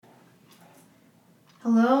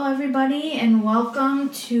Hello, everybody, and welcome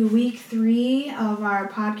to week 3 of our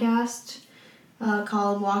podcast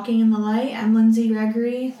called Walking in the Light. I'm Lindsay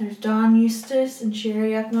Gregory. There's Dawn Eustace and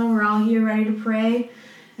Sherry Ekman. We're all here ready to pray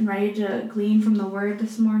and ready to glean from the Word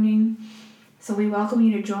this morning. So we welcome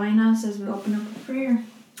you to join us as we open up with prayer.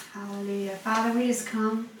 Hallelujah. Father, we just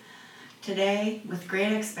come today with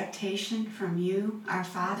great expectation from you, our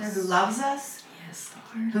Father, who loves us. Yes,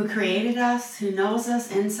 Lord. Who created us, who knows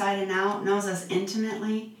us inside and out, knows us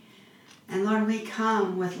intimately. And Lord, we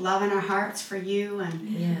come with love in our hearts for you,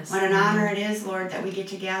 and what an honor it is, Lord, that we get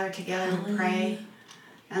to gather together to pray.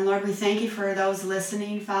 And Lord, we thank you for those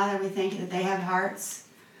listening, Father. We thank you that they have hearts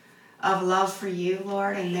of love for you,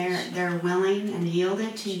 Lord, and they're willing and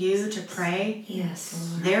yielded to you to pray. Yes,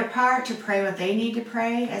 Lord. Their part to pray what they need to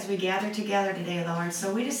pray as we gather together today, Lord.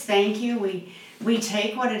 So we just thank you. We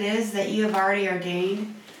take what it is that you have already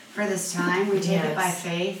ordained for this time. We take it by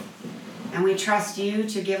faith. And we trust you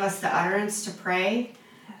to give us the utterance to pray.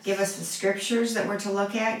 Yes. Give us the scriptures that we're to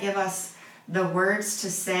look at. Give us the words to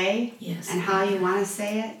say and how you want to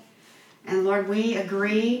say it. And Lord, we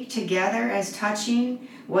agree together as touching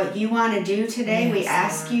what you want to do today. Yes, we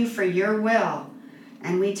ask Lord. You for your will.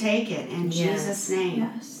 And we take it in Jesus' name.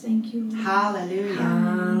 Yes, thank you, Lord. Hallelujah.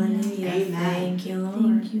 Hallelujah. Amen. Thank you,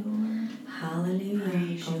 Lord. Thank you, Lord. Hallelujah.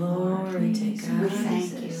 Praise you, Glory to God. We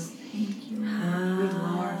thank you. Thank you. We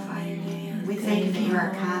glorify your name. We thank you that you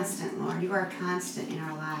are constant, Lord. You are constant in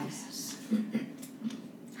our lives.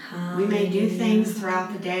 We may do things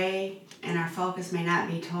throughout the day, and our focus may not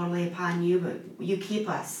be totally upon you, but you keep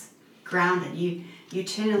us grounded. You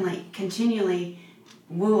continually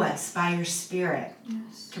woo us by your Spirit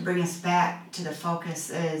to bring us back to the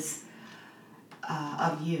focus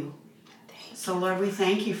of you. So, Lord, we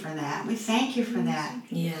thank you for that. We thank you for that.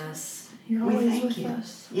 Yes. You're always with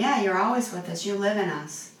us. Yeah, you're always with us. You live in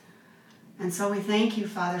us. And so we thank you,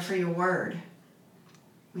 Father, for your word.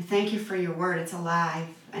 We thank you for your word. It's alive.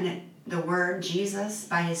 And the word, Jesus,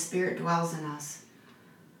 by his Spirit, dwells in us.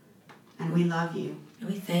 And we love you.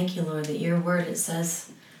 We thank you, Lord, that your word, it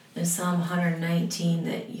says in Psalm 119,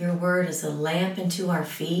 that your word is a lamp unto our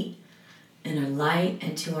feet and a light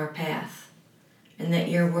unto our path. And that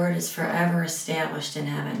your word is forever established in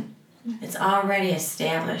heaven. It's already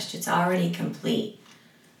established. It's already complete.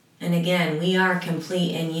 And again, we are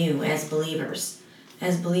complete in you as believers.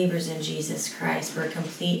 As believers in Jesus Christ, we're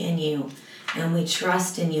complete in you. And we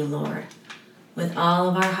trust in you, Lord, with all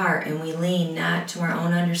of our heart. And we lean not to our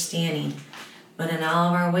own understanding, but in all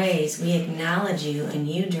of our ways, we acknowledge you and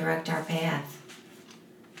you direct our path.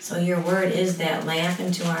 So your word is that lamp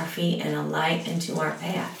unto our feet and a light unto our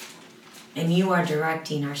path. And you are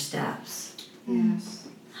directing our steps. Yes.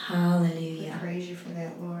 Hallelujah. We praise you for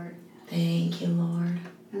that, Lord. Thank you, Lord.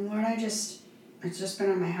 And Lord, it's just been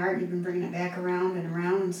on my heart. You've been bringing it back around and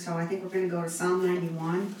around. And so I think we're going to go to Psalm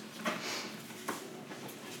 91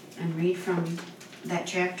 and read from that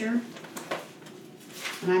chapter.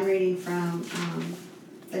 And I'm reading from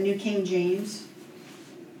the New King James.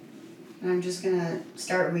 And I'm just going to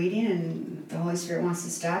start reading, and if the Holy Spirit wants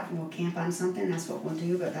to stop and we'll camp on something, that's what we'll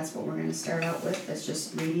do, but that's what we're going to start out with. That's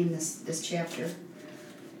just reading this chapter.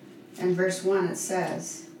 And verse 1, it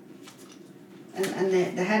says, and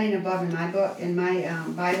the heading above in my book, in my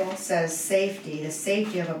Bible, says safety, the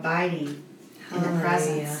safety of abiding in the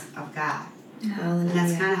presence of God. Hallelujah. And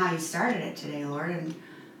that's kind of how you started it today, Lord. And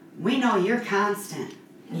we know you're constant.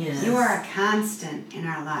 Yes. You are a constant in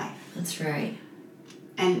our life. That's right.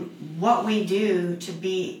 And what we do to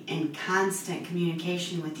be in constant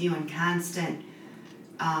communication with you and constant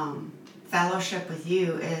fellowship with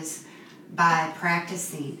you is by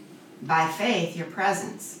practicing, by faith, your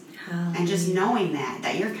presence. Hallelujah. And just knowing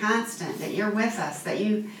that you're constant, that you're with us, that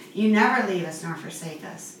you never leave us nor forsake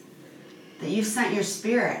us, that you've sent your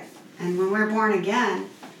Spirit. And when we're born again,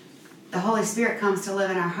 the Holy Spirit comes to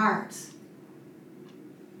live in our hearts.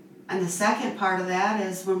 And the second part of that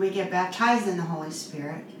is when we get baptized in the Holy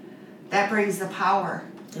Spirit, that brings the power.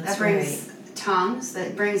 That brings tongues.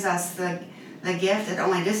 That brings us the gift that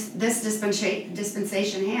only this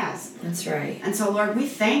dispensation has. That's right. And so, Lord, we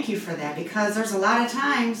thank you for that, because there's a lot of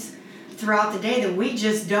times throughout the day that we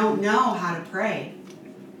just don't know how to pray.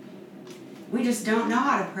 We just don't know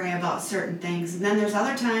how to pray about certain things. And then there's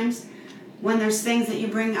other times when there's things that you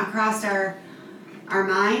bring across our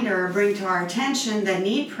mind or bring to our attention that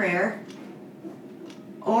need prayer,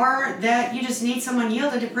 or that you just need someone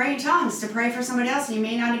yielded to pray in tongues, to pray for somebody else, and you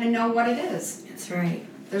may not even know what it is. That's right.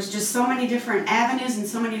 There's just so many different avenues and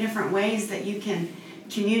so many different ways that you can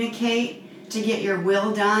communicate to get your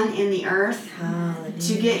will done in the earth. Hallelujah.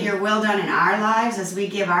 To get your will done in our lives as we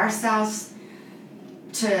give ourselves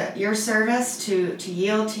to your service, to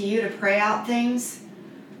yield to you, to pray out things.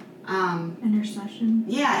 Intercession.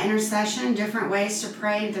 Yeah, intercession, different ways to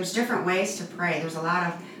pray. There's different ways to pray. There's a lot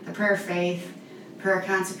of the prayer of faith, prayer of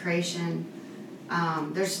consecration.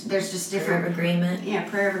 There's just different... Prayer of agreement. Yeah,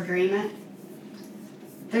 prayer of agreement.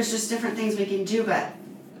 There's just different things we can do, but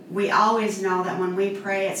we always know that when we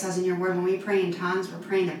pray, it says in your word, when we pray in tongues, we're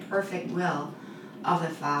praying the perfect will of the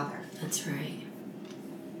Father. That's right.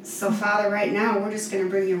 So, Father, right now, we're just going to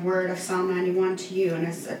bring your word of Psalm 91 to you, and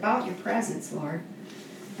it's about your presence, Lord.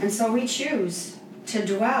 And so we choose to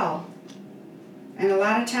dwell. And a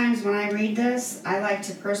lot of times when I read this, I like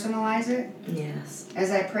to personalize it. Yes.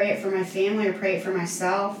 As I pray it for my family or pray it for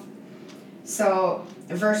myself. So,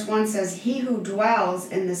 verse 1 says, "He who dwells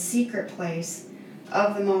in the secret place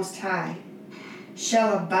of the Most High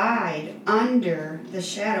shall abide under the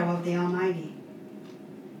shadow of the Almighty."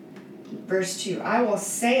 Verse 2, "I will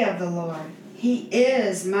say of the Lord, He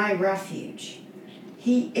is my refuge.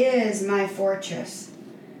 He is my fortress.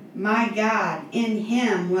 My God, in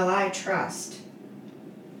Him will I trust.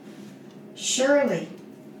 Surely,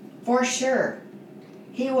 for sure,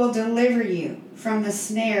 He will deliver you from the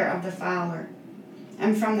snare of the fowler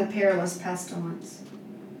and from the perilous pestilence.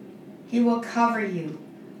 He will cover you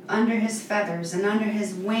under His feathers, and under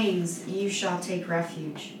His wings you shall take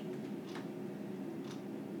refuge.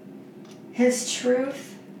 His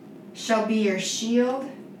truth shall be your shield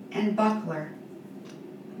and buckler."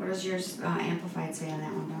 What does yours Amplified say on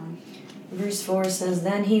that one, Dawn? Verse 4 says,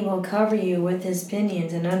 "Then He will cover you with His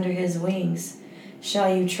pinions, and under His wings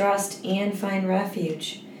shall you trust and find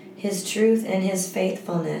refuge. His truth and His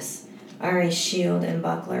faithfulness are a shield and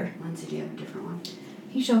buckler." Lindsay, do you have a different one?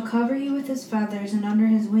 He shall cover you with His feathers, and under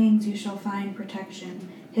His wings you shall find protection.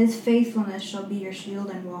 His faithfulness shall be your shield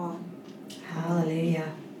and wall. Hallelujah.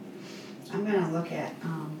 I'm going to look at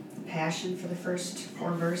Passion for the first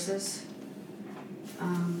 4 verses.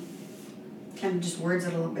 Kind of just words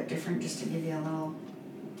it a little bit different, just to give you a little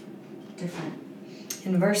different.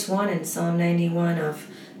 In verse 1 in Psalm 91 of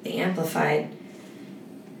the Amplified,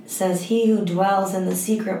 says, "He who dwells in the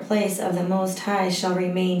secret place of the Most High shall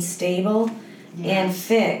remain stable and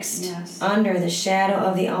fixed under the shadow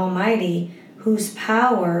of the Almighty, whose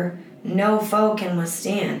power no foe can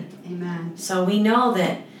withstand." Amen. So we know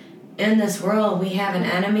that in this world we have an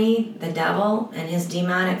enemy, the devil, and his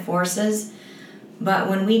demonic forces. But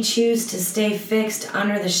when we choose to stay fixed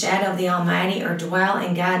under the shadow of the Almighty, or dwell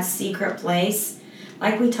in God's secret place,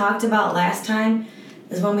 like we talked about last time,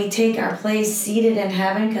 is when we take our place seated in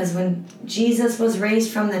heaven, because when Jesus was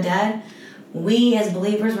raised from the dead, we as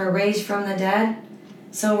believers were raised from the dead.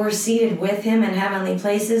 So we're seated with Him in heavenly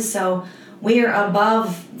places. So we are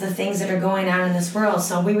above the things that are going on in this world.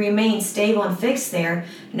 So we remain stable and fixed there.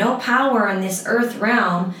 No power in this earth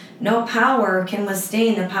realm, no power can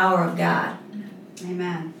withstand the power of God.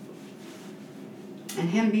 Amen. And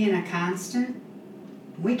Him being a constant,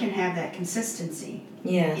 we can have that consistency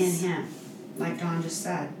Yes. in Him, like Dawn just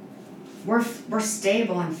said. We're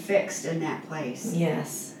stable and fixed in that place.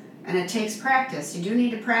 Yes. And it takes practice. You do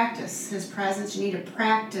need to practice His presence. You need to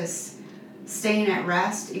practice staying at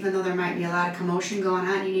rest, even though there might be a lot of commotion going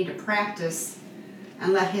on. You need to practice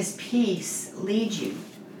and let His peace lead you.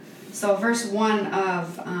 So verse 1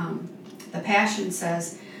 of the Passion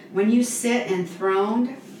says, "When you sit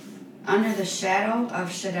enthroned under the shadow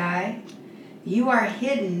of Shaddai, you are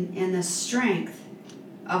hidden in the strength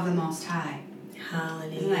of the Most High."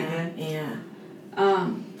 Hallelujah. Isn't that good? Yeah.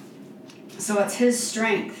 So it's His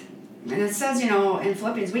strength. And it says, in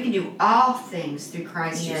Philippians, we can do all things through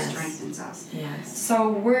Christ who strengthens us. Yes. So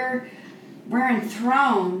we're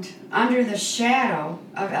enthroned under the shadow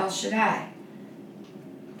of El Shaddai.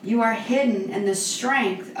 You are hidden in the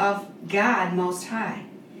strength of God Most High.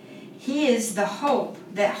 He is the hope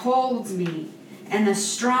that holds me and the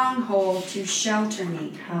stronghold to shelter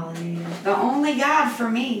me. Hallelujah. The only God for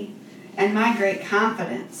me and my great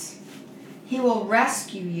confidence. He will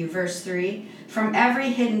rescue you, verse 3, from every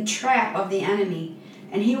hidden trap of the enemy,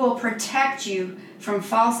 and He will protect you from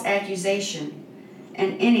false accusation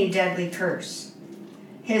and any deadly curse.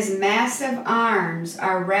 His massive arms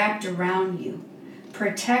are wrapped around you,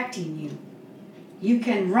 protecting you. You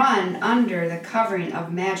can run under the covering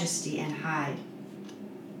of majesty and hide.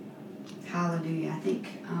 Hallelujah. I think,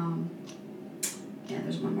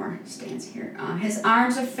 there's one more stanza here. His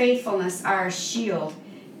arms of faithfulness are a shield,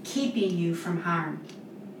 keeping you from harm.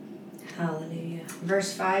 Hallelujah.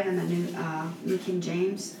 Verse 5 in the New King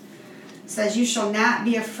James says, "You shall not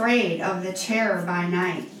be afraid of the terror by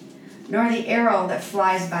night, nor the arrow that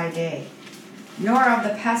flies by day, nor of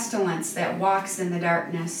the pestilence that walks in the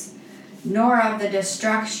darkness, nor of the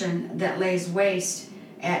destruction that lays waste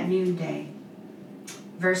at noonday.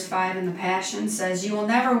 Verse 5 in the Passion says, you will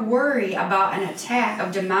never worry about an attack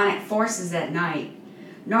of demonic forces at night,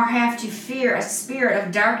 nor have to fear a spirit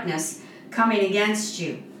of darkness coming against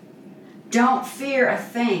you. Don't fear a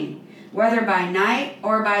thing, whether by night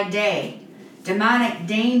or by day. Demonic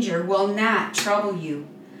danger will not trouble you,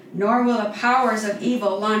 nor will the powers of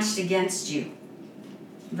evil launched against you.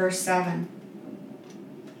 Verse 7.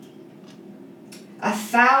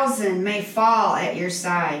 1,000 may fall at your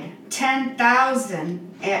side,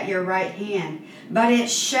 10,000 at your right hand, but it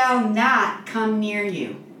shall not come near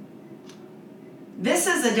you. This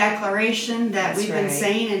is a declaration that we've been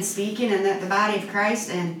saying and speaking, and that the body of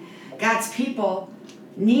Christ and God's people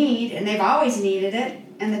need, and they've always needed it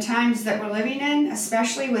in the times that we're living in,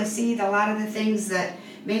 especially with a lot of the things that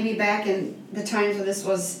maybe back in the times when this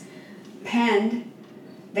was penned,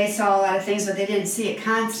 they saw a lot of things, but they didn't see it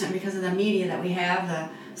constant because of the media that we have, the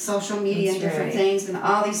social media and different things, and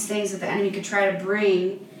all these things that the enemy could try to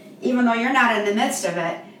bring. Even though you're not in the midst of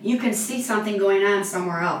it, you can see something going on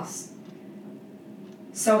somewhere else.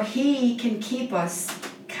 So he can keep us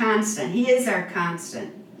constant. He is our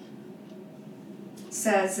constant. It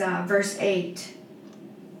says, verse 8.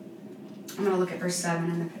 I'm going to look at verse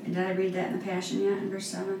 7. Did I read that in the Passion yet, in verse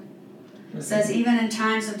 7? It says, even in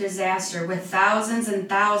times of disaster, with thousands and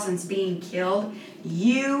thousands being killed,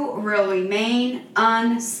 you will remain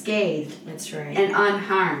unscathed. That's right. And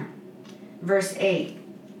unharmed. Verse 8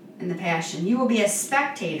 in the Passion. You will be a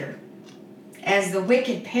spectator as the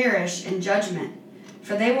wicked perish in judgment,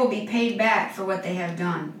 for they will be paid back for what they have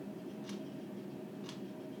done.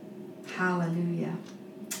 Hallelujah.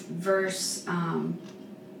 Verse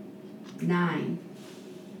 9.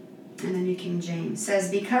 And the New King James says,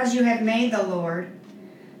 because you have made the Lord,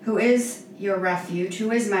 who is your refuge,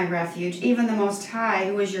 who is my refuge, even the Most High,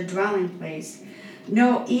 who is your dwelling place,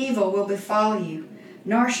 no evil will befall you,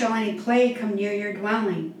 nor shall any plague come near your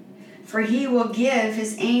dwelling. For he will give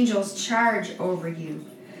his angels charge over you,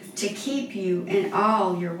 to keep you in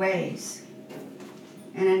all your ways.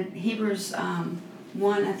 And in Hebrews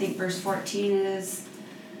 1, I think verse 14 it is,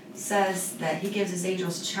 says that he gives his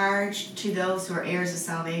angels charge to those who are heirs of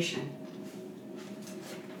salvation.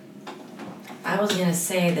 I was going to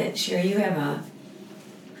say that, Sherry, you have a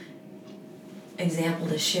example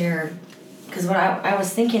to share. Because what I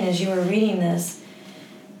was thinking as you were reading this,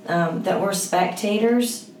 that we're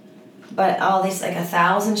spectators, but all these, like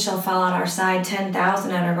 1,000 shall fall at our side,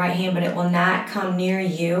 10,000 at our right hand, but it will not come near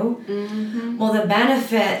you. Mm-hmm. Well, the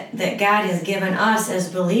benefit that God has given us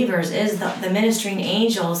as believers is the ministering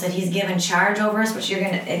angels that he's given charge over us, which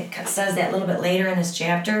it says that a little bit later in this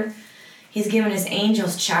chapter. He's given his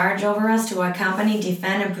angels charge over us to accompany,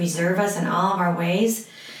 defend, and preserve us in all of our ways.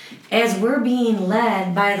 As we're being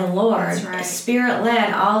led by the Lord,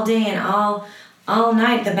 Spirit-led all day and all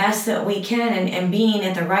night, the best that we can, and being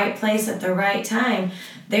at the right place at the right time.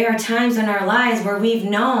 There are times in our lives where we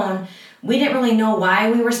didn't really know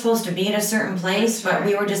why we were supposed to be at a certain place, but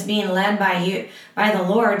we were just being led by the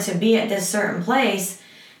Lord to be at this certain place.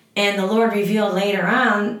 And the Lord revealed later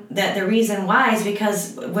on that the reason why is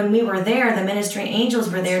because when we were there, the ministering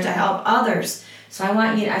angels were there to help others. So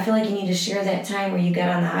I feel like you need to share that time where you got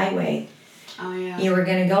on the highway. Oh, yeah. You were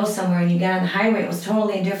going to go somewhere and you got on the highway. It was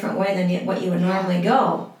totally a different way than what you would normally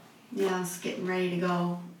go. Yeah, I was getting ready to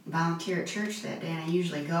go volunteer at church that day, and I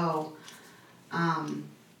usually go.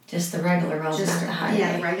 Just the regular roads, not the highway.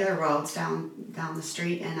 Yeah, the regular roads down the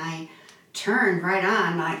street, and I turned right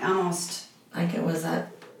on, like almost. Like it was a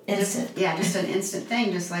instant. Just an instant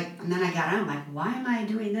thing, and then I got on, I'm like, why am I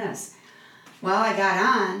doing this? Well, I got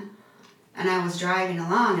on, and I was driving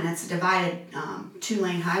along, and it's a divided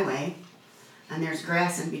 2-lane highway, and there's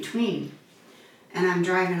grass in between. And I'm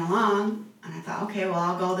driving along, and I thought, okay, well,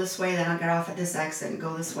 I'll go this way, then I'll get off at this exit and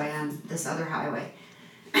go this way on this other highway.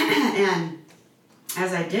 And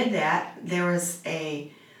as I did that, there was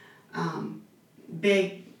a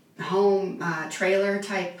big home trailer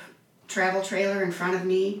type travel trailer in front of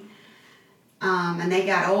me, and they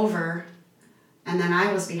got over, and then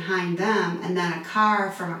I was behind them, and then a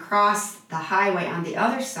car from across the highway on the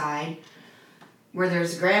other side, where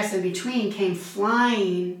there's grass in between, came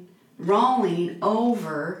flying, rolling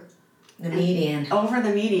over the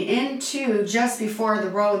median into just before the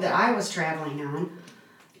road that I was traveling on,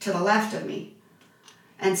 to the left of me.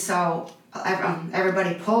 And so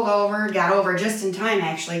everybody pulled over, got over just in time.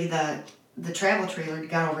 Actually, the travel trailer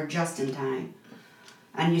got over just in time.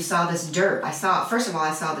 And you saw this dirt. First of all,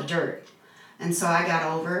 I saw the dirt. And so I got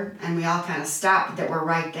over, and we all kind of stopped that we're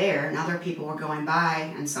right there, and other people were going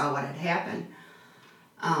by and saw what had happened.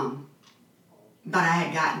 But I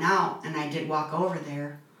had gotten out, and I did walk over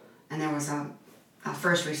there, and there was a a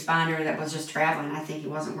first responder that was just traveling. I think he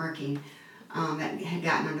wasn't working, that had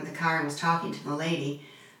gotten under the car and was talking to the lady.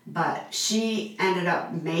 But she ended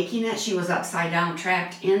up making it. She was upside down,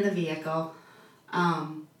 trapped in the vehicle.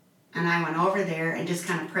 And I went over there and just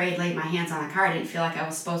kind of prayed, laid my hands on the car. I didn't feel like I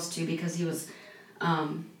was supposed to because he was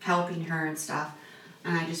helping her and stuff.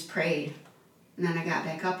 And I just prayed. And then I got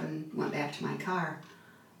back up and went back to my car.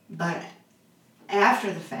 But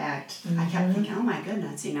after the fact, I kept thinking, oh my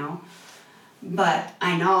goodness, But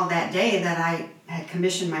I know that day that I had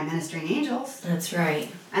commissioned my ministering angels. That's right.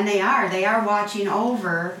 And they are watching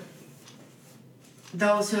over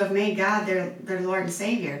those who have made God their Lord and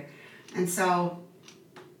Savior. And so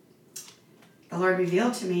the Lord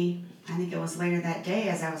revealed to me, I think it was later that day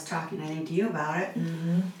as I was talking, I think, to you about it.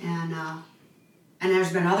 And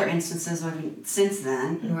there's been other instances since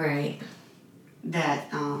then. Right.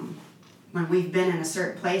 That when we've been in a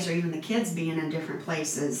certain place, or even the kids being in different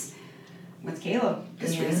places, with Caleb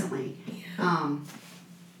just recently,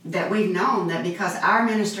 that we've known that because our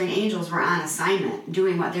ministering angels were on assignment,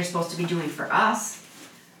 doing what they're supposed to be doing for us,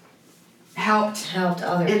 helped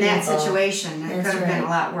other in people. that situation. It could have been a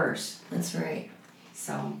lot worse. That's right.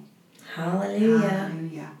 So,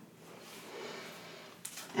 hallelujah.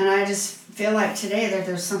 And I just feel like today that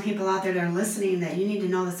there's some people out there that are listening that you need to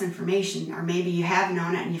know this information, or maybe you have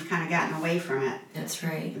known it and you've kind of gotten away from it. That's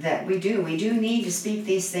right. That we do need to speak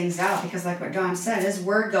these things out, because like what Dawn said, his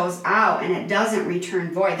word goes out and it doesn't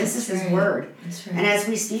return void. This is his word. That's right. And as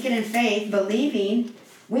we speak it in faith, believing,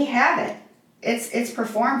 we have it. It's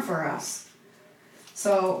performed for us.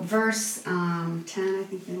 So verse 10, I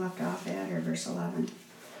think we left off at, or verse 11.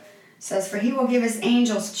 Says, for he will give his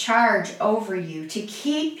angels charge over you to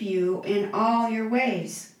keep you in all your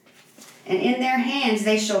ways. And in their hands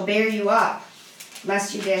they shall bear you up,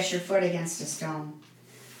 lest you dash your foot against a stone.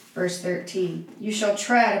 Verse 13, you shall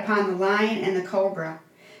tread upon the lion and the cobra,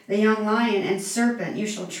 the young lion and serpent you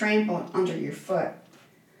shall trample under your foot.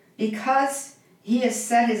 Because he has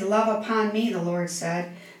set his love upon me, the Lord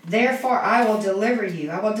said, therefore I will deliver you.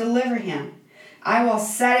 I will deliver him. I will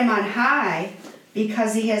set him on high,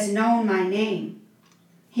 because he has known my name.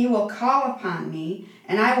 He will call upon me,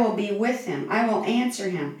 and I will be with him. I will answer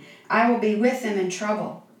him. I will be with him in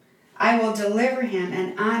trouble. I will deliver him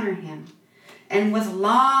and honor him. And with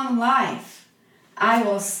long life I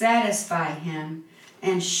will satisfy him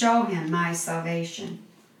and show him my salvation.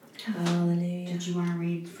 Hallelujah. Did you want to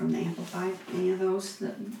read from the Amplified? Any of those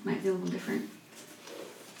that might be a little different?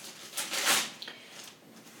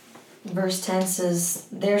 Verse 10 says,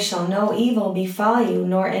 there shall no evil befall you,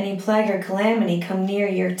 nor any plague or calamity come near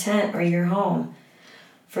your tent or your home.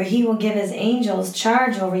 For he will give his angels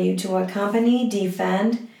charge over you to accompany,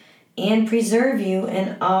 defend, and preserve you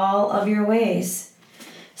in all of your ways.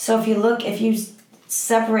 So if you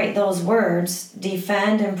separate those words,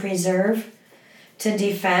 defend and preserve, to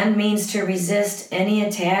defend means to resist any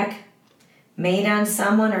attack made on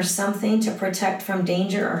someone or something, to protect from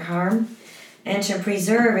danger or harm. And to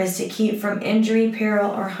preserve is to keep from injury,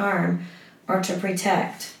 peril, or harm, or to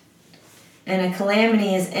protect. And a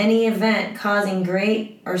calamity is any event causing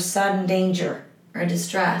great or sudden danger or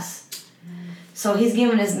distress. So he's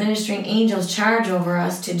given his ministering angels charge over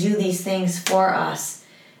us to do these things for us.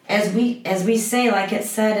 As we say, like it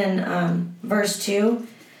said in verse 2,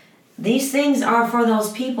 these things are for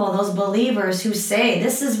those people, those believers who say,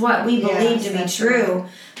 this is what we believe to be true. Right.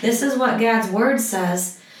 This is what God's word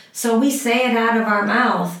says. So we say it out of our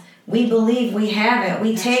mouth. We believe we have it.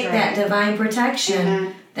 We take that divine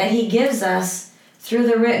protection that he gives us through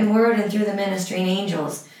the written word and through the ministering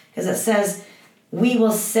angels. Because it says, we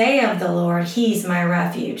will say of the Lord, he's my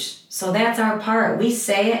refuge. So that's our part. We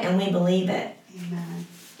say it and we believe it. Amen.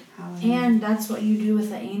 And that's what you do with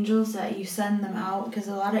the angels, that you send them out. Because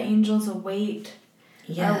a lot of angels are waiting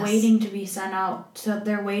to be sent out. So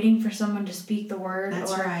they're waiting for someone to speak the word.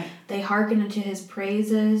 That's right. They hearken unto his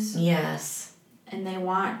praises. Yes. And they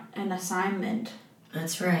want an assignment.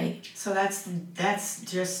 That's right. So that's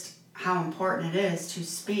just how important it is to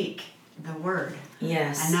speak the word.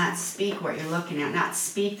 Yes. And not speak what you're looking at, not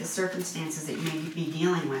speak the circumstances that you may be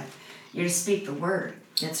dealing with. You're to speak the word.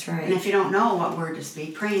 That's right. And if you don't know what word to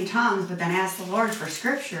speak, pray in tongues, but then ask the Lord for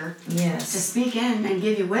scripture to speak in and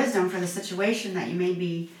give you wisdom for the situation that you may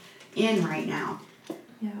be in right now.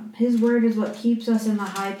 Yeah. His word is what keeps us in the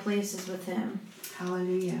high places with him.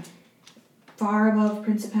 Hallelujah. Far above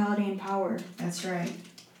principality and power. That's right.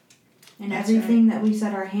 And everything that we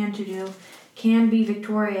set our hand to do can be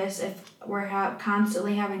victorious if we're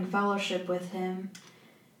constantly having fellowship with him.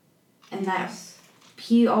 And that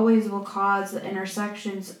he always will cause the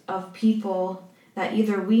intersections of people that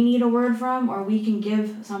either we need a word from or we can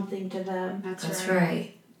give something to them. That's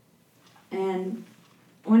right. And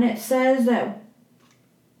when it says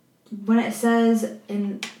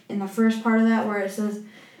in the first part of that where it says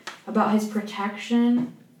about his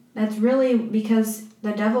protection, that's really because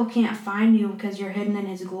the devil can't find you because you're hidden in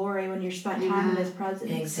his glory when you're spent time in his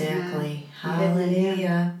presence. Exactly. Amen.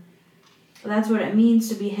 Hallelujah. That's what it means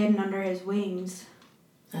to be hidden under his wings.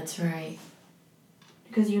 That's right.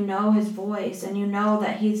 Because you know his voice and you know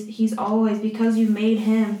that he's always, because you made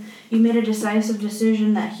a decisive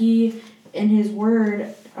decision that he and his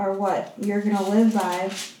word are what you're going to live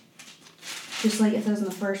by. Just like it says in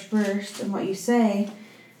the first verse, and what you say,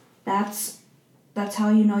 that's how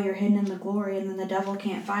you know you're hidden in the glory, and then the devil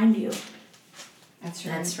can't find you. That's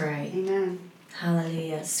right. That's right. Amen.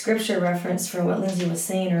 Hallelujah. Scripture reference for what Lindsay was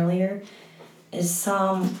saying earlier is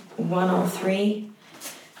Psalm 103,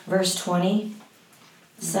 verse 20.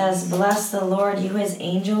 It says, "Bless the Lord, you his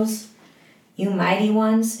angels, you mighty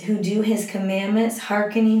ones who do his commandments,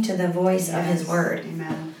 hearkening to the voice of his word."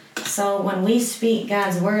 Amen. So when we speak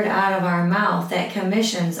God's word out of our mouth, that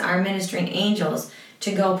commissions our ministering angels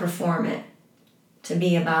to go perform it, to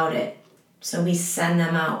be about it. So we send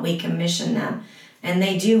them out, we commission them, and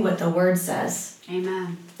they do what the word says.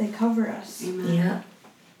 Amen. They cover us. Amen. Yeah.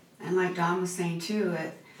 And like Don was saying too,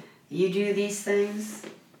 you do these things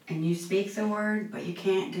and you speak the word, but you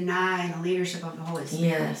can't deny the leadership of the Holy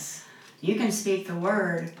Spirit. Yes. You can speak the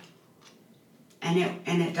word and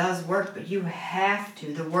it does work, but you have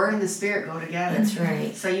to. The word and the spirit go together. That's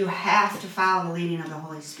right. So you have to follow the leading of the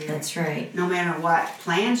Holy Spirit. That's right. No matter what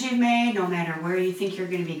plans you've made, no matter where you think you're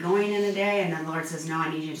going to be going in a day, and then the Lord says, "No, I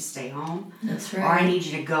need you to stay home." That's Or I right. need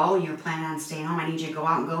you to go, you're planning on staying home. I need you to go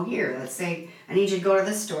out and go here. Let's say, I need you to go to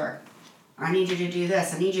this store. Or I need you to do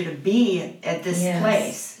this. I need you to be at this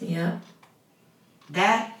place. Yeah.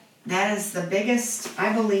 That is the biggest,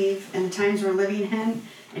 I believe, in the times we're living in,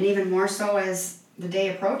 and even more so as the day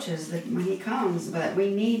approaches, that when he comes, but we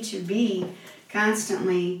need to be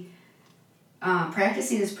constantly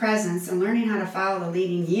practicing his presence and learning how to follow the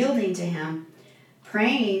leading, yielding to him,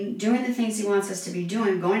 praying, doing the things he wants us to be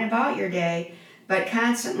doing, going about your day, but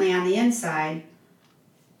constantly on the inside,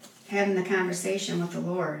 having the conversation with the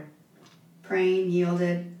Lord, praying,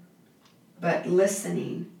 yielded, but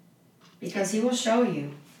listening, because he will show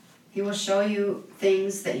you. He will show you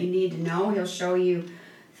things that you need to know. He'll show you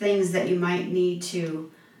things that you might need to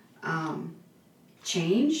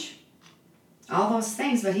change, all those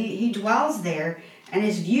things, but he dwells there, and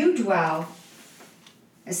as you dwell,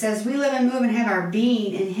 it says we live and move and have our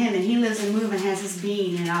being in him, and he lives and moves and has his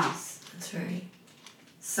being in us. That's right.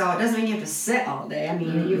 So it doesn't mean you have to sit all day. I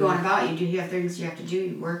mean, you're going about, you have things you have to do,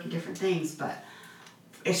 you work and different things, but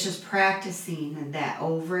it's just practicing that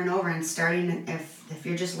over and over, and starting, if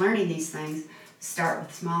you're just learning these things, start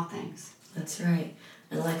with small things. That's right.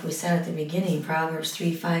 And like we said at the beginning, Proverbs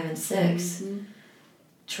 3, 5, and 6. Mm-hmm.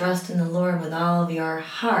 Trust in the Lord with all of your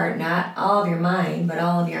heart, not all of your mind, but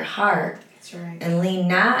all of your heart. That's right. And lean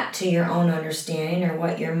not to your own understanding or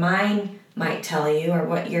what your mind might tell you or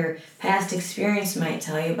what your past experience might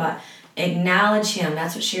tell you, but acknowledge him.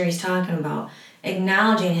 That's what Sherry's talking about.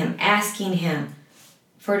 Acknowledging him, asking him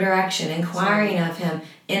for direction, inquiring of him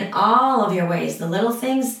in all of your ways, the little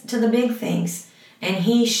things to the big things, and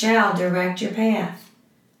he shall direct your path.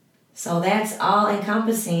 So that's all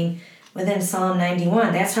encompassing within Psalm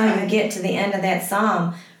 91. That's how you get to the end of that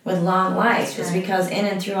psalm with long life, is because in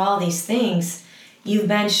and through all these things, you've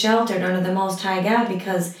been sheltered under the Most High God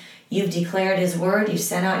because you've declared his word, you've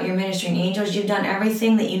sent out your ministering angels, you've done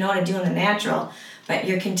everything that you know to do in the natural, but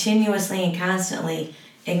you're continuously and constantly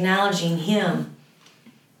acknowledging him.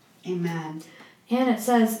 Amen. And it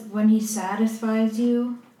says, when he satisfies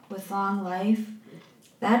you with long life,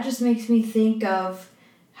 that just makes me think of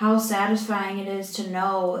how satisfying it is to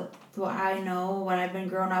know what I know, what I've been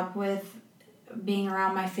grown up with, being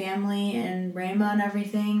around my family and Rhema and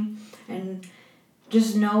everything, and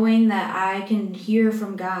just knowing that I can hear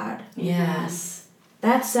from God. Yes.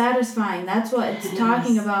 That's satisfying. That's what it's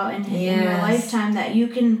talking about in your lifetime, that you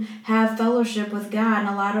can have fellowship with God. And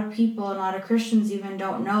a lot of people, and a lot of Christians even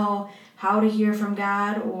don't know how to hear from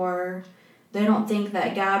God, or they don't think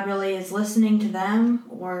that God really is listening to them,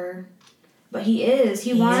 but he is.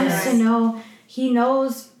 He wants to know. He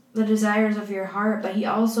knows the desires of your heart, but he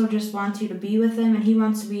also just wants you to be with him, and he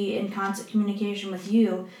wants to be in constant communication with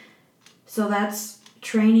you. So that's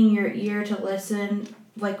training your ear to listen,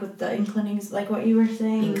 like with the inclinings, like what you were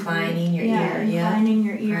saying. Inclining your ear. Inclining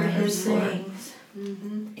your ear to Proverbs his 4. sayings.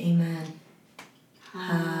 Mm-hmm. Amen.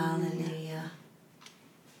 Hallelujah.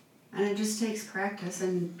 And it just takes practice,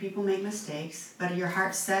 and people make mistakes. But your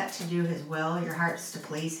heart's set to do His will. Your heart's to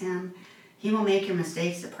please Him. He will make your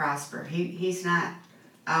mistakes to prosper. He's not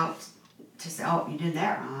out to say, oh, you did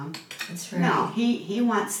that wrong. That's right. No, he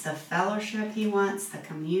wants the fellowship. He wants the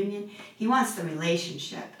communion. He wants the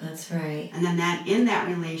relationship. That's right. And then in that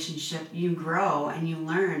relationship, you grow and you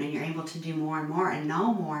learn, and you're able to do more and more and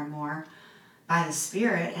know more and more by the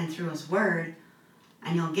Spirit and through His Word.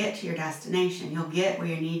 And you'll get to your destination. You'll get where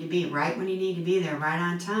you need to be, right when you need to be there, right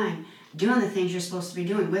on time, doing the things you're supposed to be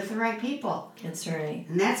doing with the right people. That's right.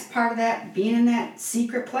 And that's part of that, being in that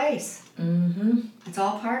secret place. Mm-hmm. It's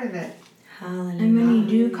all part of it. Hallelujah. And when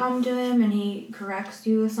you do come to Him and He corrects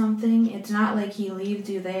you with something, it's not like He leaves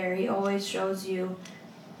you there. He always shows you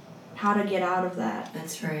how to get out of that.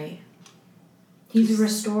 That's right. He's a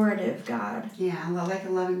restorative God. Yeah, like a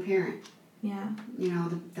loving parent. Yeah. You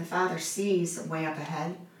know, the Father sees way up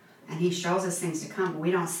ahead, and He shows us things to come, but we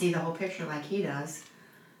don't see the whole picture like He does.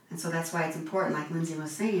 And so that's why it's important, like Lindsay was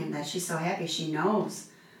saying, that she's so happy she knows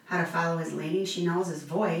how to follow His leading. She knows His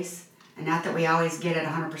voice. And not that we always get it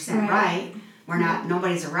 100% right. We're not,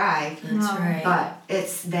 nobody's arrived. That's No. right. But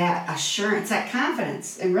it's that assurance, that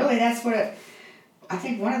confidence. And really that's what I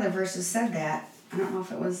think one of the verses said that. I don't know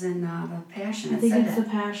if it was in the Passion. I think it's the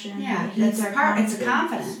Passion. Yeah, He's it's our it's a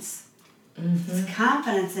confidence. Mm-hmm. It's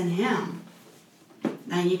confidence in Him.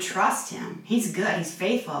 And you trust Him. He's good. He's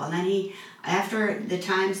faithful. And then after the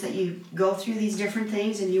times that you go through these different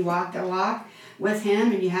things and you walk the walk with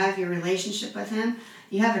Him and you have your relationship with Him,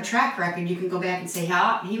 you have a track record. You can go back and say,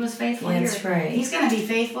 yeah, He was faithful here. That's right. He's going to be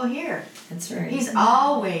faithful here. That's right. He's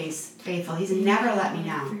always faithful. He's never let me For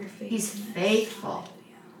down. your He's faithfulness. faithful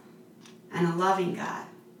and a loving God.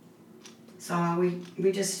 So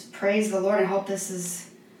we just praise the Lord and hope this has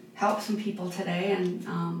helped some people today.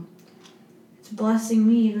 And It's blessing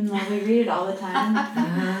me even though we read it all the time.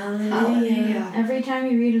 Hallelujah. Every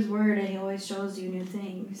time you read His Word, He always shows you new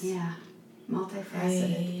things. yeah, multifaceted.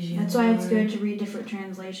 Praise you, That's why it's Lord. good to read different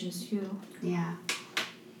translations too. Yeah.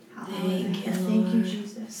 Thank you, Thank you, Lord.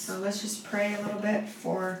 Jesus. So let's just pray a little bit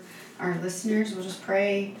for our listeners. We'll just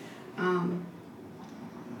pray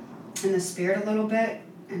in the Spirit a little bit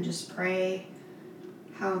and just pray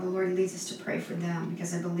how the Lord leads us to pray for them,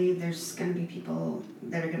 because I believe there's going to be people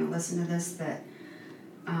that are going to listen to this that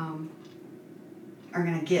are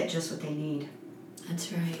going to get just what they need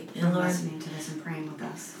That's right. from And Lord, listening to this and praying with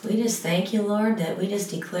us. we just thank you, Lord, that we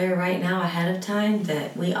just declare right now ahead of time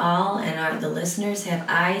that we all and the listeners have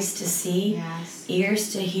eyes to see, Yes.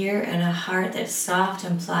 ears to hear, and a heart that's soft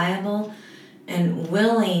and pliable and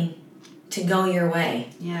willing to go your way.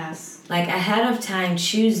 Yes. Like ahead of time,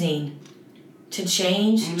 choosing to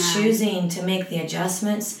change, Amen. choosing to make the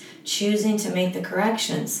adjustments, choosing to make the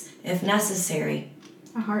corrections if necessary.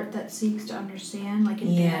 A heart that seeks to understand, like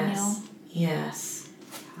in Daniel. Yes.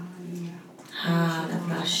 Hallelujah.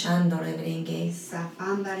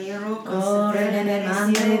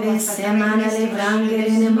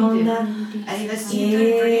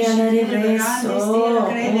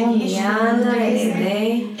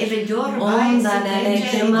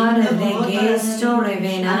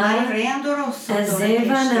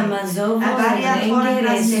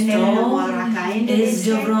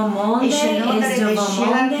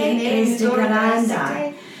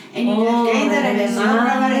 And you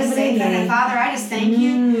Father, I just thank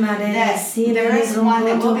you that there is one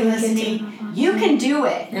that will be listening. You can do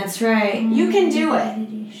it. That's right. You can do it.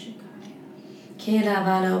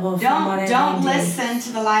 Don't listen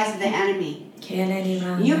to the lies of the enemy.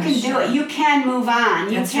 You can do it. You can move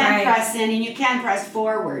on. You That's can right. press in and you can press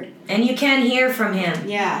forward. And you can hear from Him.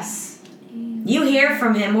 Yes. You hear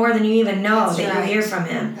from Him more than you even know That's that right. you hear from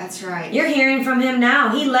Him. That's right. You're hearing from Him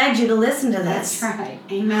now. He led you to listen to That's this. right.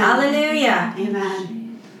 Amen. Hallelujah. Amen.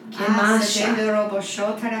 The Lord's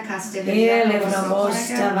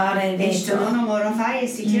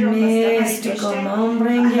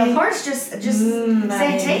just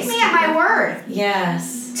saying, take me at my word.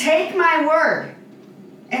 Yes. Take my word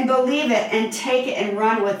and believe it and take it and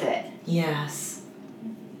run with it. Yes.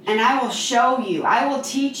 And I will show you. I will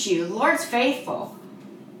teach you. The Lord's faithful.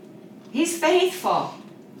 He's faithful.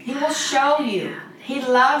 He will show you. He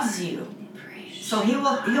loves you. So he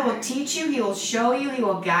will teach you. He will show you. He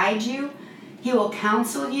will guide you. He will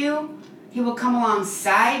counsel you. He will come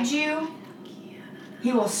alongside you.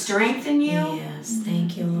 He will strengthen you. Yes.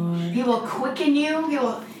 Thank you, Lord. He will quicken you.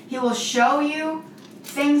 He will show you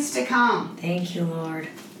things to come. Thank you, Lord.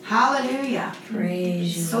 Hallelujah.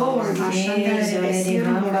 Praise you, So Lord.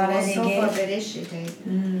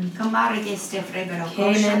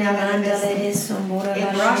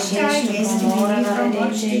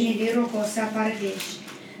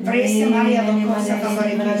 And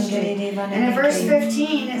in verse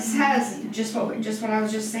 15 it says just what I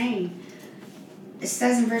was just saying. It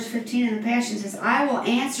says in verse 15 in the Passion, it says, I will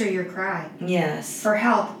answer your cry for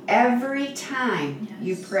help every time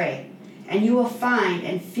you pray, and you will find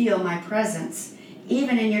and feel my presence,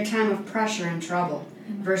 even in your time of pressure and trouble.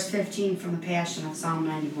 Verse 15 from the Passion of Psalm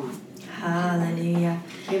 91. Hallelujah.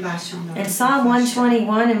 And Psalm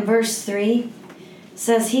 121 in verse 3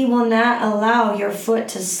 says, He will not allow your foot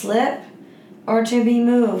to slip or to be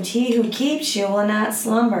moved. He who keeps you will not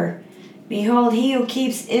slumber. Behold, he who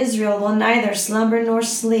keeps Israel will neither slumber nor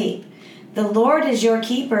sleep. The Lord is your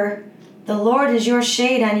keeper. The Lord is your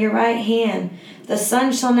shade on your right hand. The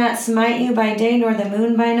sun shall not smite you by day, nor the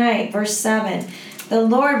moon by night. Verse 7. The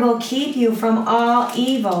Lord will keep you from all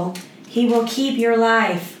evil. He will keep your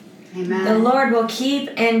life. Amen. The Lord will keep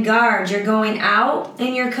and guard your going out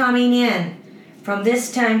and your coming in from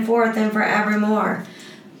this time forth and forevermore.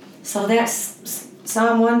 So that's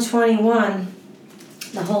Psalm 121.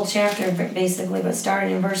 The whole chapter basically, but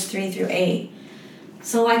starting in verse 3 through 8.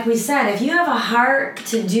 So like we said, if you have a heart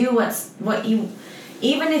to do what you,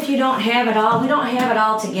 even if you don't have it all, we don't have it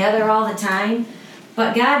all together all the time,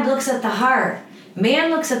 but God looks at the heart. Man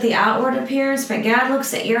looks at the outward appearance, but God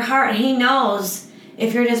looks at your heart. He knows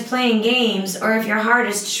if you're just playing games or if your heart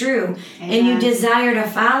is true. Amen. And you desire to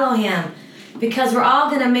follow Him. Because we're all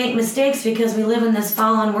going to make mistakes because we live in this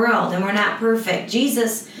fallen world and we're not perfect.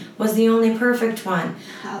 Jesus was the only perfect one.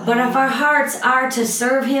 Hallelujah. But if our hearts are to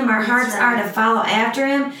serve Him, our hearts are to follow after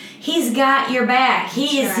Him, He's got your back.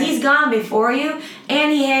 He's gone before you,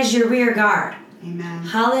 and He has your rear guard. Amen.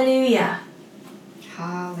 Hallelujah.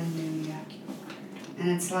 Hallelujah. And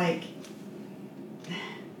it's like,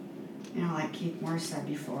 like Keith Moore said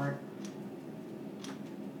before,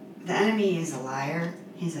 the enemy is a liar.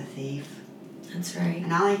 He's a thief. That's right.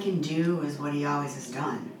 And all he can do is what he always has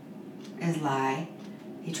done, is lie.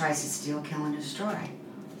 He tries to steal, kill, and destroy.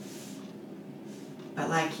 But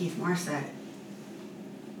like Keith Moore said,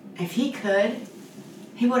 if he could,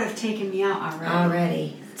 he would have taken me out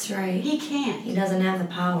already. That's right. He can't. He doesn't have the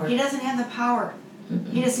power. He doesn't have the power. Mm-mm.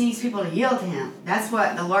 He just needs people to yield to Him. That's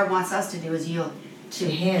what the Lord wants us to do, is yield to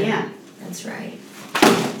Him. That's right.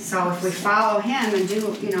 So if we follow Him and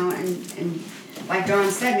do, and like Dawn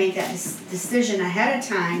said, make that decision ahead of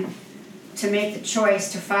time to make the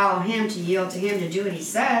choice to follow Him, to yield to Him, to do what He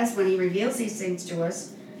says when He reveals these things to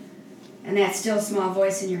us, and that still small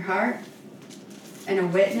voice in your heart, and a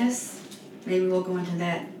witness. Maybe we'll go into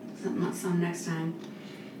that some next time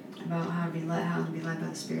about how to be led by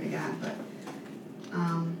the Spirit of God. But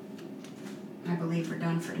I believe we're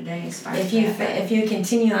done for today. If you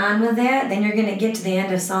continue on with that, then you're going to get to the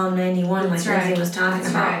end of Psalm 91, like Lindsay was talking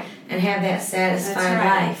about, and have that satisfied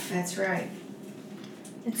life. That's right.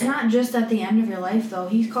 It's not just at the end of your life, though.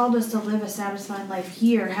 He's called us to live a satisfied life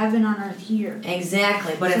here, heaven on earth here.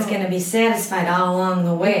 Exactly, but it's going to be satisfied all along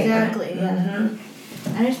the way. Exactly, yeah.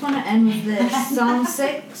 Mm-hmm. I just want to end with this. Psalm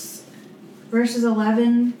 6, verses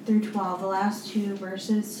 11 through 12, the last two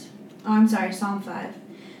verses. Oh, I'm sorry, Psalm 5.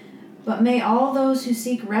 But may all those who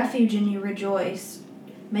seek refuge in you rejoice.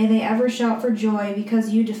 May they ever shout for joy because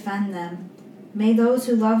you defend them. May those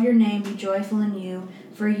who love your name be joyful in you.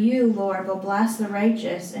 For you, Lord, will bless the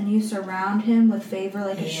righteous, and you surround him with favor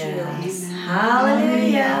like a shield.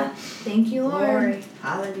 Hallelujah. Thank you, Lord.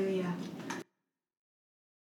 Hallelujah.